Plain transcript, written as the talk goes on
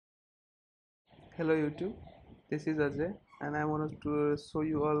Hello YouTube, this is Ajay and I want to show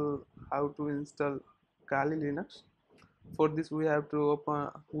you all how to install Kali Linux. For this we have to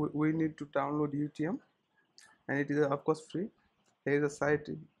we need to download UTM and it is of course free. Here is a site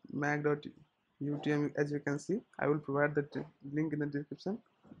mac.utm. As you can see, I will provide the link in the description,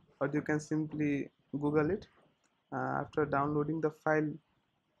 or you can simply Google it. After downloading the file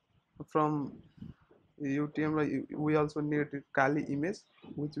from UTM, we also need Kali image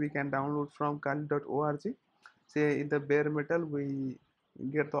which we can download from kali.org. Say in the bare metal we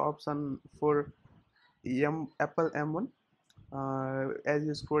get the option for Apple M1. As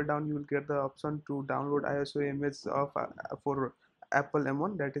you scroll down you will get the option to download ISO image of for Apple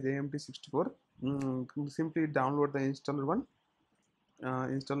M1, that is AMD64. Simply download the installer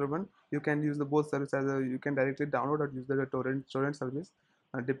one. You can use the both service as you can directly download or use the torrent service.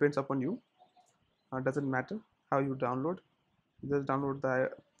 Depends upon you. Doesn't matter how you download, just download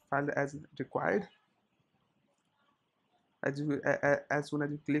the file as required. As soon as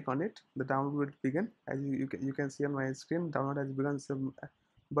you click on it, the download will begin. As you can see on my screen, download has begun.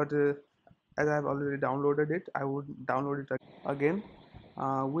 But as I have already downloaded it, I would download it again.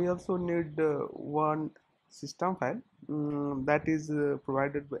 We also need one system file that is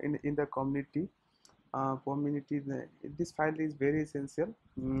provided in the community. This file is very essential.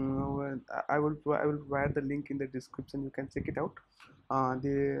 I will provide the link in the description. You can check it out.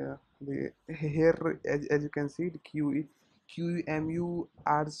 The here as you can see, the QEMU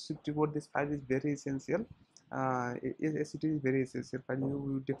R64. This file is very essential. It is very essential file.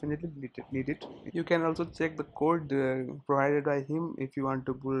 You definitely need it. You can also check the code provided by him if you want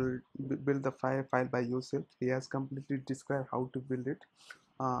to build the file by yourself. He has completely described how to build it.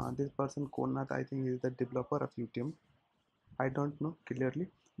 This person Konat, I think, is the developer of UTM. I don't know clearly,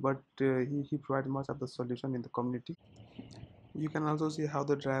 but he provides much of the solution in the community. You can also see how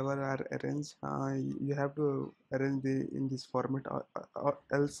the driver are arranged. You have to arrange in this format, or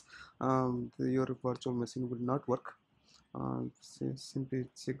else your virtual machine will not work. Simply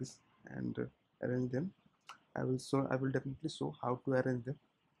check this and arrange them. I will definitely show how to arrange them.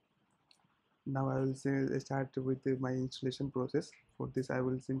 Now I will start with my installation process. For this I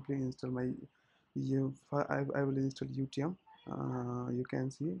will simply install my I will install UTM. You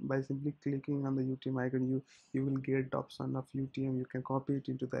can see by simply clicking on the UTM icon, you will get the option of UTM. You can copy it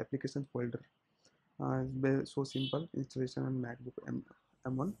into the application folder. It's so simple installation on MacBook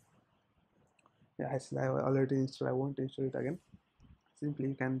M1. Yeah, as I already installed, I won't install it again. Simply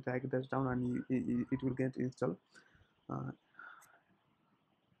you can drag this down and it will get installed.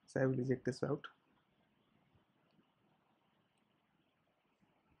 So I will reject this out.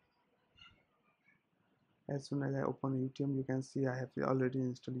 As soon as I open UTM, you can see I have already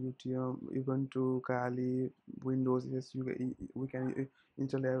installed UTM, Ubuntu, Kali, Windows. Yes, we can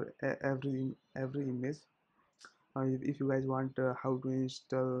install every image. If you guys want how to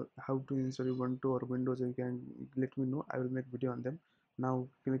install Ubuntu or Windows, you can let me know. I will make video on them. Now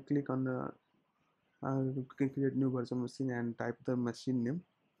can click on create new virtual machine and type the machine name.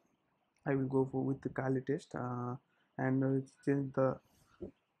 I will go for with the Kali test and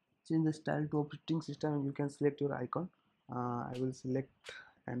change the style to operating system. You can select your icon. I will select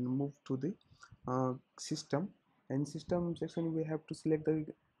and move to the system. In system section we have to select the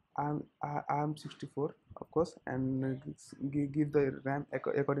ARM64 of course, and give the RAM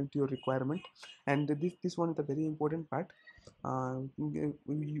according to your requirement. And this one is the very important part.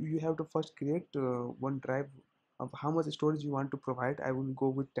 You have to first create one drive of how much storage you want to provide. I will go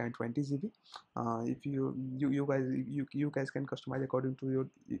with 20 GB. If you guys can customize according to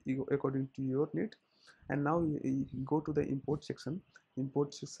your need. And now you go to the import section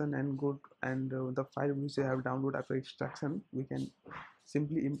and go and the file which I have downloaded after extraction, we can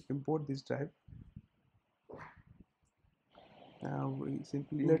simply import this drive.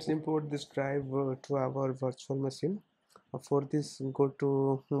 Let's import this drive to our virtual machine. For this, go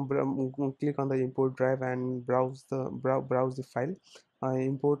to click on the import drive and browse the file.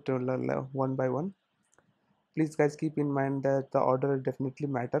 Import one by one. Please guys keep in mind that the order definitely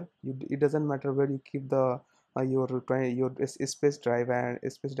matter. It doesn't matter where you keep the your space drive and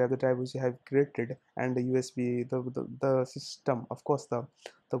the drive which you have created, and the USB, the system. Of course, the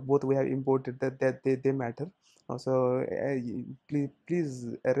both we have imported, that they matter. Also, please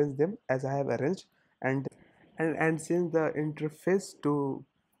arrange them as I have arranged. And change the interface to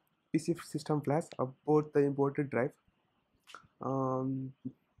PC system flash of both the imported drive. um,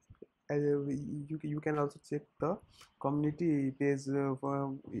 you can also check the community page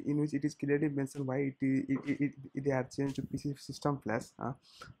in which it is clearly mentioned why they are changed to PC system flash.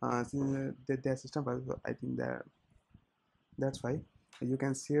 Since their system flash, I think that's why. you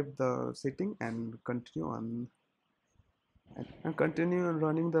can save the setting and continue on and continue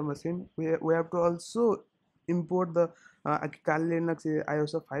running the machine. We have to also import the Kali Linux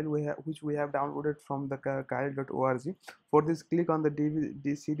ISO file which we have downloaded from the kali.org. For this, click on the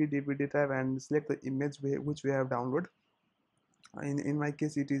CD DVD drive and select the image which we have downloaded. In my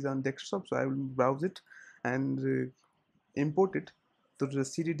case, it is on desktop, so I will browse it and import it to the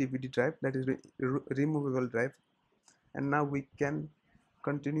CD DVD drive, that is removable drive. And now we can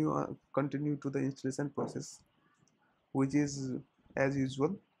continue to the installation process, which is as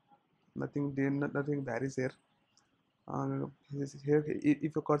usual. Nothing varies here. Here,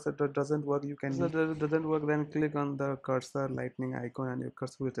 if your cursor doesn't work, you can doesn't work, then click on the cursor lightning icon and your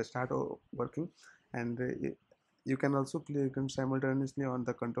cursor will start working. And you can also click simultaneously on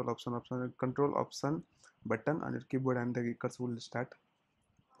the control option button on your keyboard, and the cursor will start.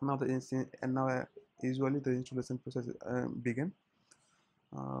 Now usually the installation process begin.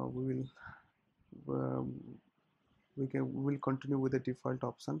 We will we will continue with the default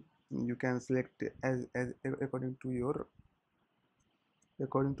option. You can select as according to your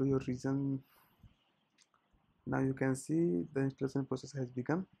region. Now you can see the installation process has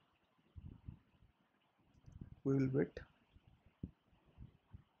begun. We will wait.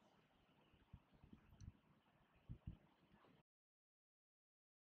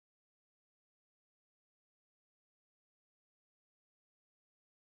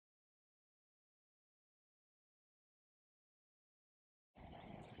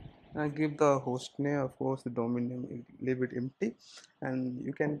 Give the host name, of course the domain name, leave it empty, and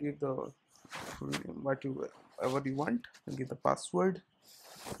you can give the whatever you want, and give the password.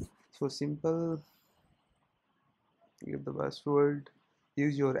 So simple. Give the password.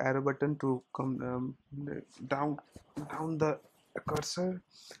 Use your arrow button to come down the cursor,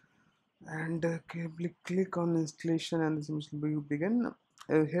 and click on installation, and this will begin.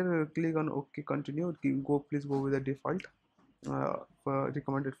 Here click on OK, continue. Please go with the default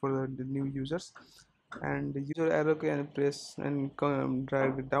recommended for the new users, and use your arrow key and press and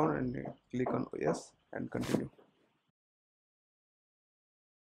drag it down and click on yes and continue.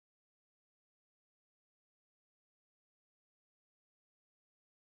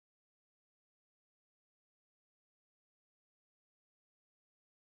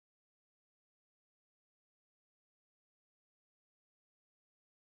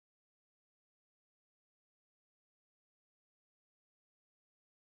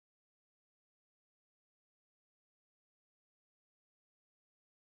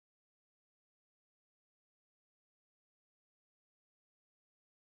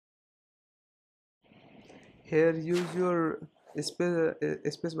 Here use your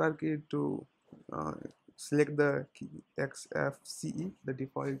space bar key to uh, select the key XFCE, the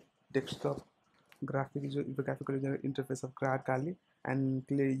default desktop graphical user interface of Kali, and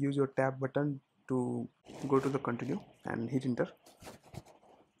use your tab button to go to the continue and hit enter.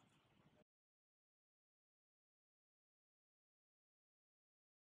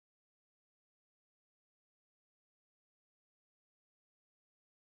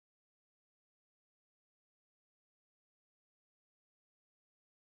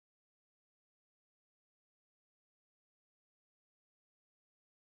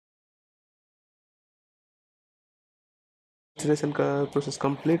 Installation process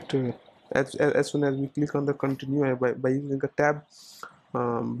complete. As soon as we click on the continue by using the tab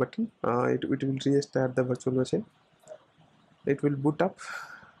button, it will restart the virtual machine. It will boot up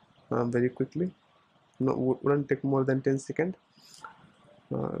very quickly. No, wouldn't take more than 10 seconds.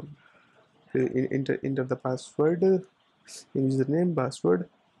 uh, enter the password, username, password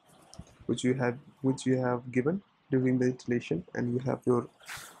which you have given during the installation, and you have your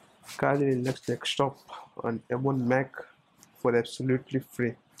Kali Linux desktop on M1 Mac for absolutely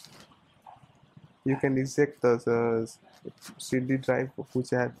free. You can eject the CD drive which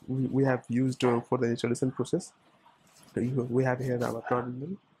we have used for the installation process. We have here our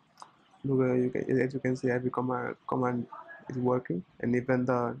terminal. Look, as you can see, every command is working, and even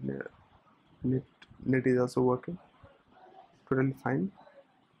the net, net is also working totally fine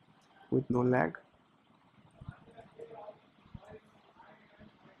with no lag.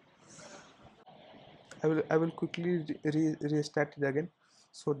 I will quickly restart it again,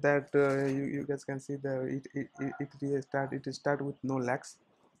 so that you guys can see the it start with no lags.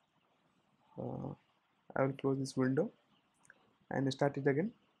 I will close this window and start it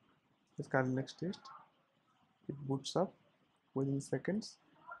again. Let's call next test. It boots up within seconds.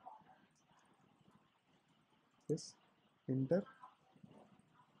 Yes, enter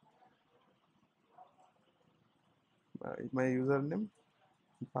my username,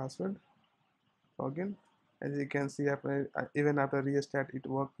 password, login. As you can see, after even after restart, it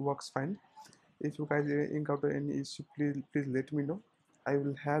works fine. If you guys encounter any issue, please let me know. I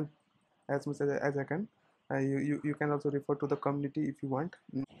will help as much as I can. You can also refer to the community if you want.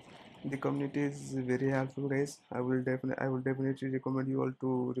 The community is very helpful, guys. I will definitely recommend you all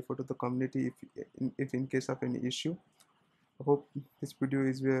to refer to the community if in case of any issue. I hope this video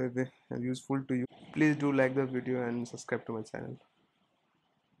is very useful to you. Please do like the video and subscribe to my channel.